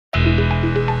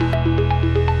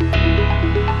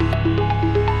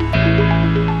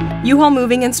U-Haul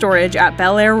Moving and Storage at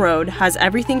Belair Road has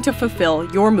everything to fulfill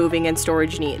your moving and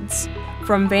storage needs.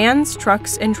 From vans,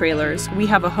 trucks, and trailers, we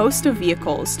have a host of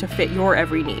vehicles to fit your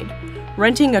every need.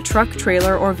 Renting a truck,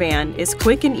 trailer, or van is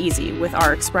quick and easy with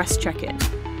our express check-in.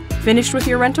 Finished with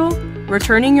your rental?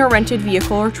 Returning your rented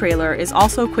vehicle or trailer is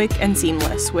also quick and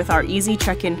seamless with our easy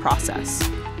check-in process.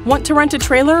 Want to rent a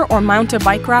trailer or mount a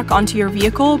bike rack onto your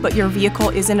vehicle, but your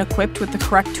vehicle isn't equipped with the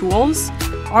correct tools?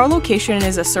 Our location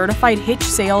is a certified hitch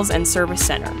sales and service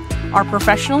center. Our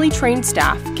professionally trained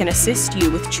staff can assist you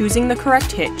with choosing the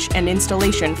correct hitch and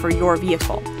installation for your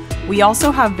vehicle. We also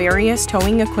have various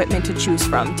towing equipment to choose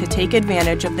from to take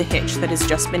advantage of the hitch that has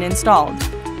just been installed.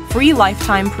 Free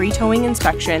lifetime pre-towing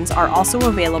inspections are also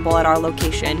available at our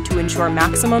location to ensure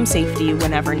maximum safety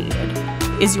whenever needed.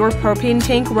 Is your propane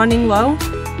tank running low?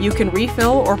 You can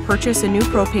refill or purchase a new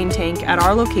propane tank at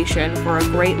our location for a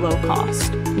great low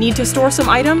cost. Need to store some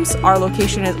items? Our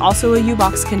location is also a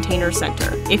U-Box container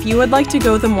center. If you would like to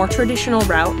go the more traditional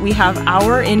route, we have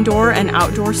our indoor and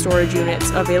outdoor storage units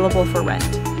available for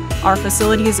rent. Our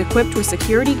facility is equipped with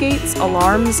security gates,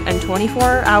 alarms, and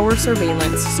 24-hour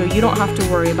surveillance, so you don't have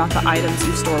to worry about the items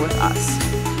you store with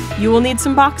us. You will need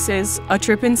some boxes. A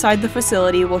trip inside the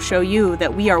facility will show you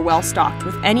that we are well stocked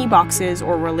with any boxes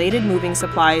or related moving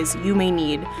supplies you may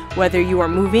need, whether you are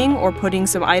moving or putting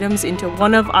some items into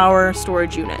one of our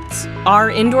storage units. Our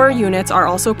indoor units are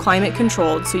also climate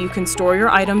controlled, so you can store your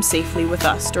items safely with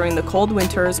us during the cold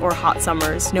winters or hot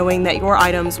summers, knowing that your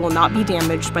items will not be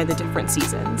damaged by the different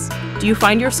seasons. Do you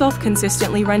find yourself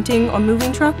consistently renting a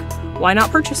moving truck? Why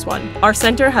not purchase one? Our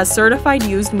center has certified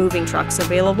used moving trucks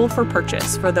available for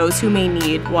purchase for those who may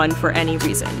need one for any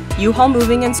reason. U-Haul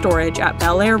Moving and Storage at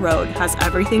Belair Road has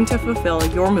everything to fulfill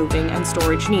your moving and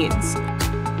storage needs.